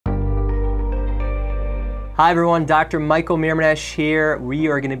Hi everyone, Dr. Michael Mirmanesh here. We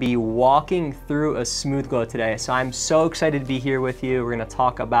are going to be walking through a SmoothGlo today. So I'm so excited to be here with you. We're going to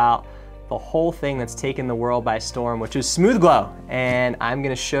talk about the whole thing that's taken the world by storm, which is SmoothGlo. And I'm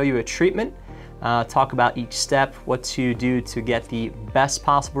going to show you a treatment, talk about each step, what to do to get the best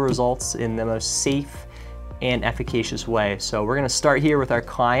possible results in the most safe and efficacious way. So we're going to start here with our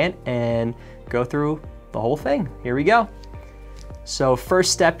client and go through the whole thing. Here we go. So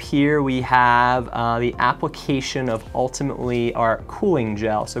first step here, we have the application of ultimately our cooling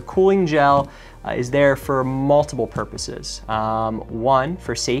gel. So cooling gel is there for multiple purposes. One,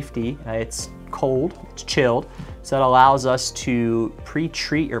 for safety. It's cold, it's chilled, so that allows us to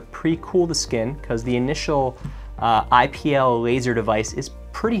pre-treat or pre-cool the skin because the initial IPL laser device is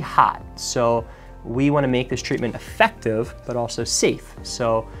pretty hot. So we want to make this treatment effective, but also safe.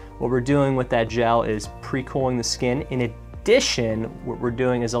 So what we're doing with that gel is pre-cooling the skin. In addition, what we're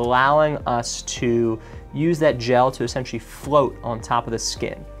doing is allowing us to use that gel to essentially float on top of the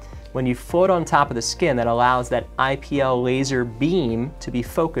skin. When you float on top of the skin, that allows that IPL laser beam to be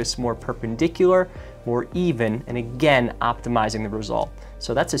focused more perpendicular, more even, and again, optimizing the result.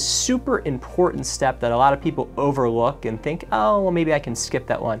 So that's a super important step that a lot of people overlook and think, oh, well, maybe I can skip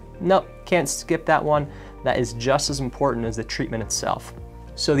that one. Nope, can't skip that one. That is just as important as the treatment itself.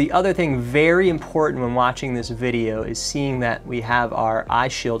 So the other thing very important when watching this video is seeing that we have our eye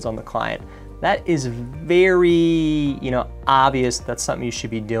shields on the client. That is very, obvious that's something you should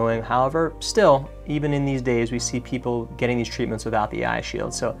be doing. However, still, even in these days, we see people getting these treatments without the eye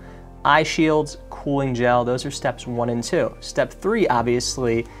shield. So eye shields, cooling gel, those are steps 1 and 2. Step 3,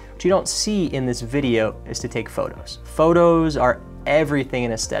 obviously, which you don't see in this video, is to take photos. Photos are everything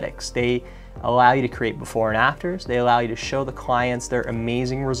in aesthetics. They allow you to create before and afters. They allow you to show the clients their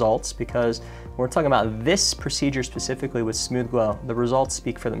amazing results, because when we're talking about this procedure specifically with SmoothGlo, the results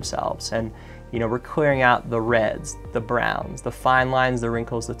speak for themselves. And we're clearing out the reds, the browns, the fine lines, the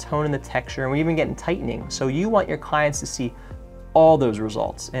wrinkles, the tone and the texture, and we're even getting tightening. So you want your clients to see all those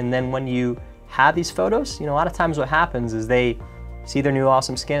results. And then when you have these photos, a lot of times what happens is they see their new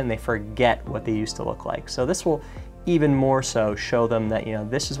awesome skin and they forget what they used to look like. So this will even more so show them that,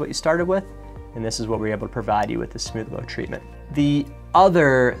 this is what you started with, and this is what we're able to provide you with the SmoothGlo treatment. The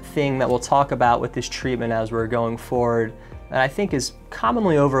other thing that we'll talk about with this treatment as we're going forward that I think is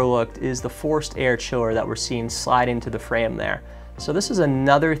commonly overlooked is the forced air chiller that we're seeing slide into the frame there. So this is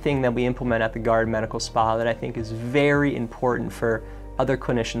another thing that we implement at the Garden Medical Spa that I think is very important for other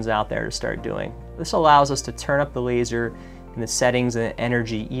clinicians out there to start doing. This allows us to turn up the laser and the settings and the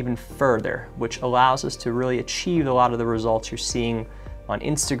energy even further, which allows us to really achieve a lot of the results you're seeing on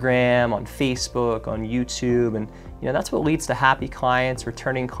Instagram, on Facebook, on YouTube, and that's what leads to happy clients,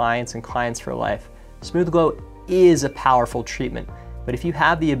 returning clients, and clients for life. SmoothGlo is a powerful treatment, but if you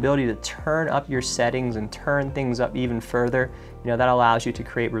have the ability to turn up your settings and turn things up even further, that allows you to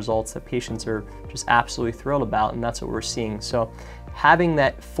create results that patients are just absolutely thrilled about, and that's what we're seeing. So having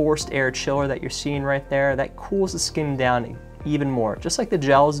that forced air chiller that you're seeing right there, that cools the skin down even more. Just like the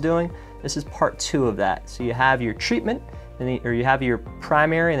gel is doing, this is part 2 of that. So you have your treatment, or you have your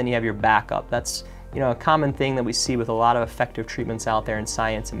primary, and then you have your backup. That's a common thing that we see with a lot of effective treatments out there in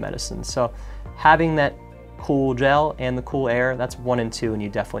science and medicine. So having that cool gel and the cool air, that's 1 and 2, and you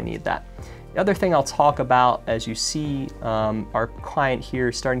definitely need that. The other thing I'll talk about as you see our client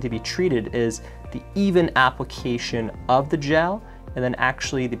here starting to be treated is the even application of the gel, and then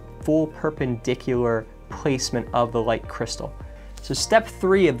actually the full perpendicular placement of the light crystal. So step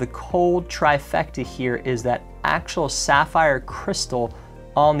 3 of the cold trifecta here is that actual sapphire crystal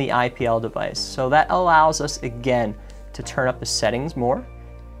on the IPL device. So that allows us, again, to turn up the settings more,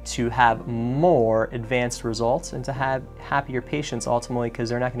 to have more advanced results, and to have happier patients ultimately, because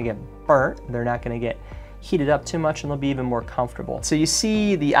they're not going to get burnt, they're not going to get heated up too much, and they'll be even more comfortable. So you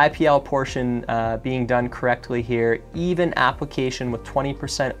see the IPL portion being done correctly here, even application with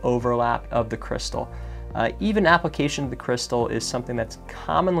 20% overlap of the crystal. Even application of the crystal is something that's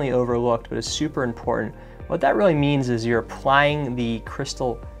commonly overlooked, but is super important. What that really means is you're applying the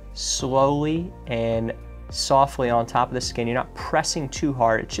crystal slowly and softly on top of the skin. You're not pressing too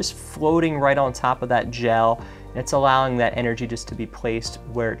hard. It's just floating right on top of that gel. And it's allowing that energy just to be placed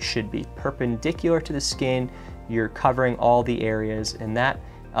where it should be, perpendicular to the skin. You're covering all the areas, and that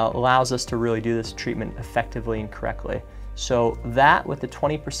allows us to really do this treatment effectively and correctly. So that with the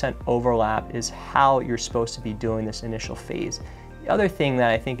 20% overlap is how you're supposed to be doing this initial phase. The other thing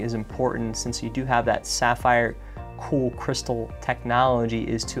that I think is important, since you do have that sapphire cool crystal technology,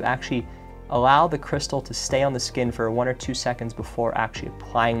 is to actually allow the crystal to stay on the skin for 1 or 2 seconds before actually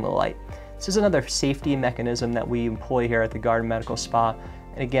applying the light. This is another safety mechanism that we employ here at the Garden Medical Spa.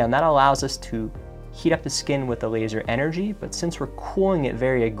 And again, that allows us to heat up the skin with the laser energy, but since we're cooling it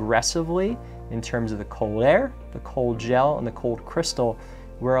very aggressively in terms of the cold air, the cold gel, and the cold crystal,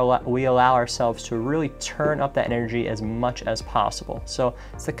 we allow ourselves to really turn up that energy as much as possible. So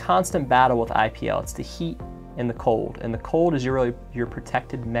it's the constant battle with IPL. It's the heat and the cold is your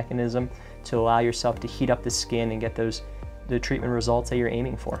protected mechanism to allow yourself to heat up the skin and get the treatment results that you're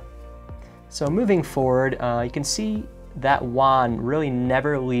aiming for. So moving forward, you can see that wand really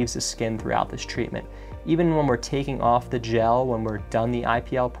never leaves the skin throughout this treatment. Even when we're taking off the gel, when we're done the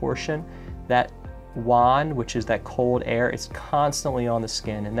IPL portion, that wand, which is that cold air, is constantly on the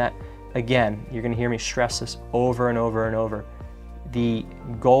skin. And that, again, you're gonna hear me stress this over and over and over. The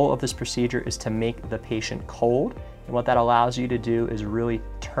goal of this procedure is to make the patient cold. And what that allows you to do is really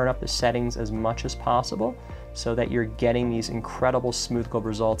turn up the settings as much as possible so that you're getting these incredible SmoothGlo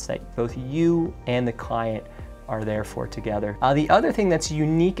results that both you and the client are there for together. The other thing that's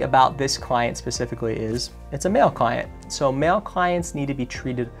unique about this client specifically is it's a male client. So male clients need to be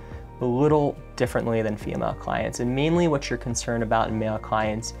treated a little differently than female clients. And mainly what you're concerned about in male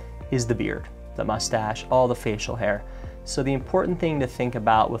clients is the beard, the mustache, all the facial hair. So the important thing to think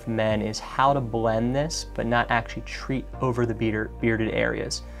about with men is how to blend this, but not actually treat over the bearded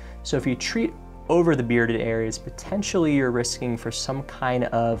areas. So if you treat over the bearded areas, potentially you're risking for some kind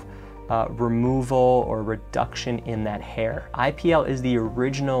of removal or reduction in that hair. IPL is the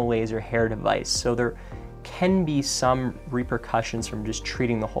original laser hair device, so there can be some repercussions from just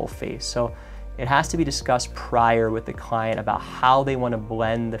treating the whole face. So it has to be discussed prior with the client about how they want to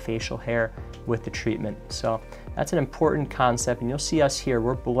blend the facial hair with the treatment. So that's an important concept, and you'll see us here,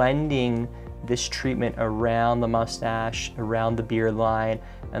 we're blending this treatment around the mustache, around the beard line,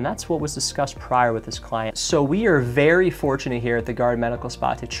 and that's what was discussed prior with this client. So we are very fortunate here at the Guard Medical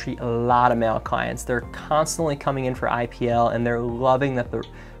Spa to treat a lot of male clients. They're constantly coming in for IPL and they're loving that the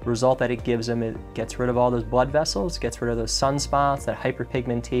result that it gives them. It gets rid of all those blood vessels, gets rid of those sunspots, that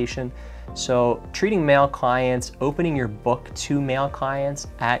hyperpigmentation. So treating male clients, opening your book to male clients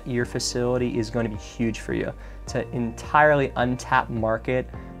at your facility is going to be huge for you. It's an entirely untapped market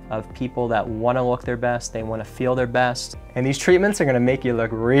of people that want to look their best, they want to feel their best, and these treatments are going to make you look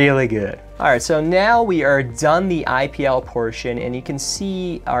really good. All right, so now we are done the IPL portion, and you can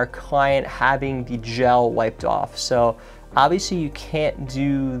see our client having the gel wiped off. So obviously you can't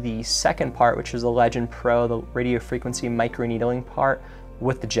do the second part, which is the Legend Pro, the radiofrequency microneedling part,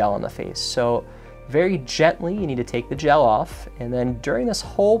 with the gel on the face. So very gently you need to take the gel off, and then during this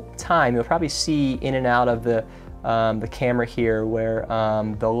whole time you'll probably see in and out of the camera here where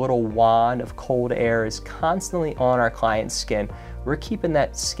the little wand of cold air is constantly on our client's skin. We're keeping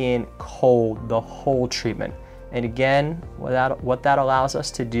that skin cold the whole treatment. And again, what that allows us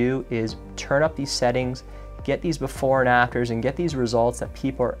to do is turn up these settings, get these before and afters, and get these results that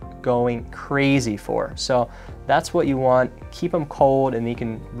people are going crazy for. So that's what you want. Keep them cold and you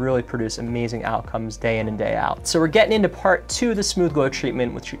can really produce amazing outcomes day in and day out. So we're getting into part 2 of the SmoothGlo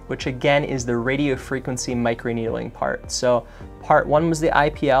treatment, which again is the radiofrequency microneedling part. So part 1 was the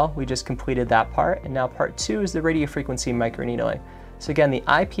IPL, we just completed that part, and now part 2 is the radiofrequency microneedling. So again, the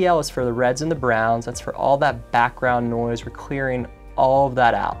IPL is for the reds and the browns. That's for all that background noise. We're clearing all of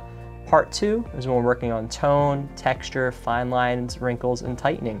that out. Part 2 is when we're working on tone, texture, fine lines, wrinkles, and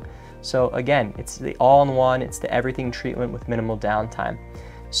tightening. So again, it's the all-in-one, it's the everything treatment with minimal downtime.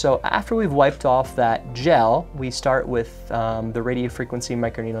 So after we've wiped off that gel, we start with the radiofrequency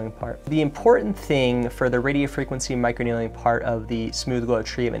microneedling part. The important thing for the radiofrequency microneedling part of the SmoothGlo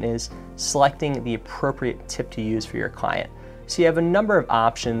treatment is selecting the appropriate tip to use for your client. So you have a number of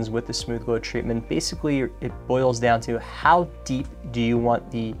options with the SmoothGlo treatment. Basically, it boils down to how deep do you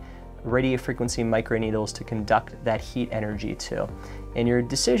want the radiofrequency microneedles to conduct that heat energy to. And your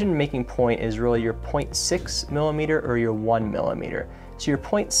decision-making point is really your 0.6 millimeter or your 1 millimeter. So your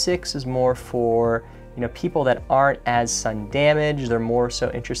 0.6 is more for people that aren't as sun damaged. They're more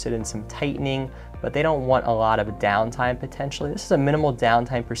so interested in some tightening, but they don't want a lot of downtime potentially. This is a minimal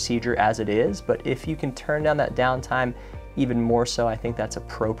downtime procedure as it is, but if you can turn down that downtime even more so, I think that's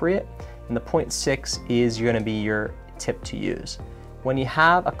appropriate. And the 0.6 is going to be your tip to use. When you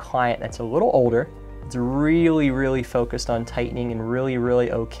have a client that's a little older, it's really focused on tightening and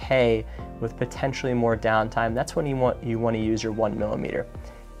really okay with potentially more downtime, that's when you want to use your 1 millimeter.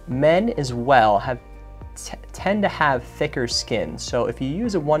 Men as well tend to have thicker skin, so if you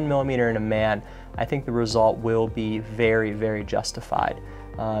use a 1 millimeter in a man, I think the result will be very justified.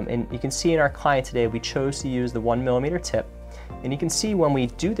 And you can see in our client today, we chose to use the 1 millimeter tip. And you can see when we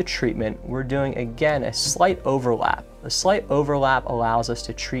do the treatment, we're doing, again, a slight overlap. A slight overlap allows us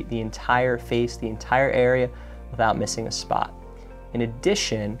to treat the entire face, the entire area, without missing a spot. In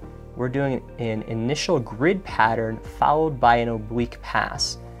addition, we're doing an initial grid pattern followed by an oblique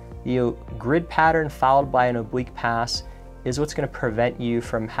pass. The grid pattern followed by an oblique pass is what's going to prevent you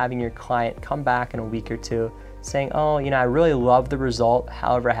from having your client come back in a week or two saying, oh, you know, I really love the result,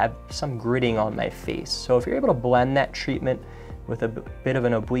 however, I have some gritting on my face. So if you're able to blend that treatment with a bit of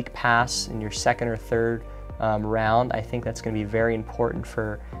an oblique pass in your second or third round, I think that's going to be very important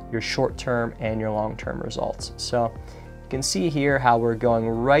for your short-term and your long-term results. So you can see here how we're going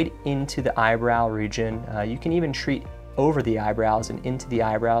right into the eyebrow region. You can even treat over the eyebrows and into the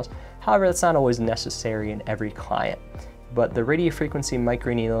eyebrows. However, that's not always necessary in every client. But the radiofrequency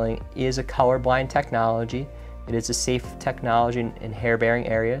microneedling is a colorblind technology. It is a safe technology in hair-bearing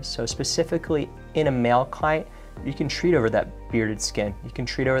areas. So specifically in a male client, you can treat over that bearded skin. You can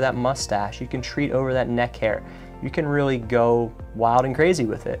treat over that mustache. You can treat over that neck hair. You can really go wild and crazy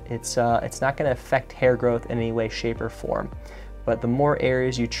with it. It's not going to affect hair growth in any way, shape, or form. But the more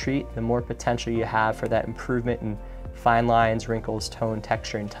areas you treat, the more potential you have for that improvement in fine lines, wrinkles, tone,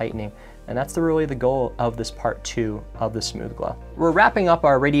 texture, and tightening. And that's really the goal of this part 2 of the SmoothGlo. We're wrapping up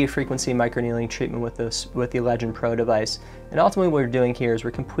our radiofrequency microneedling treatment with the Legend Pro device. And ultimately what we're doing here is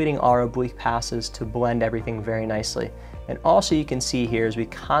we're completing our oblique passes to blend everything very nicely. And also you can see here is we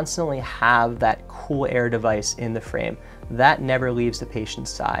constantly have that cool air device in the frame. That never leaves the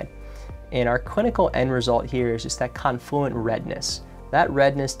patient's side. And our clinical end result here is just that confluent redness. That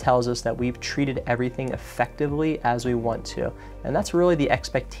redness tells us that we've treated everything effectively as we want to. And that's really the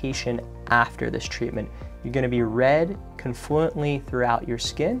expectation after this treatment. You're going to be red confluently throughout your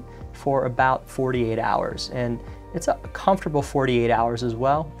skin for about 48 hours. And it's a comfortable 48 hours as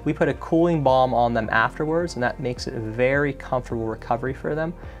well. We put a cooling balm on them afterwards, and that makes it a very comfortable recovery for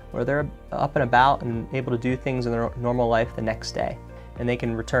them, where they're up and about and able to do things in their normal life the next day. And they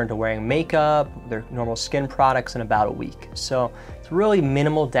can return to wearing makeup, their normal skin products in about a week. So it's really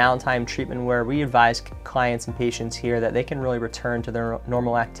minimal downtime treatment where we advise clients and patients here that they can really return to their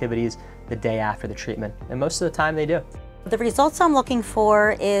normal activities the day after the treatment. And most of the time they do. The results I'm looking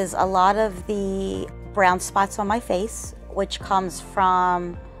for is a lot of the brown spots on my face, which comes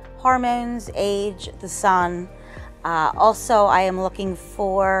from hormones, age, the sun. Also, I am looking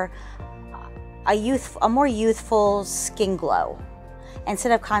for a more youthful skin glow.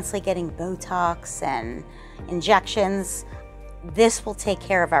 Instead of constantly getting Botox and injections, this will take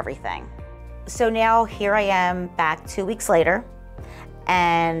care of everything. So now here I am back 2 weeks later,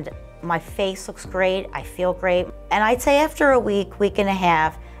 and my face looks great, I feel great. And I'd say after a week, week and a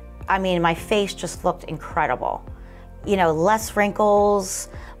half, I mean, my face just looked incredible. You know, less wrinkles,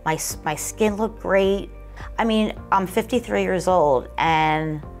 my skin looked great. I mean, I'm 53 years old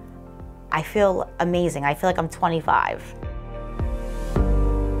and I feel amazing. I feel like I'm 25.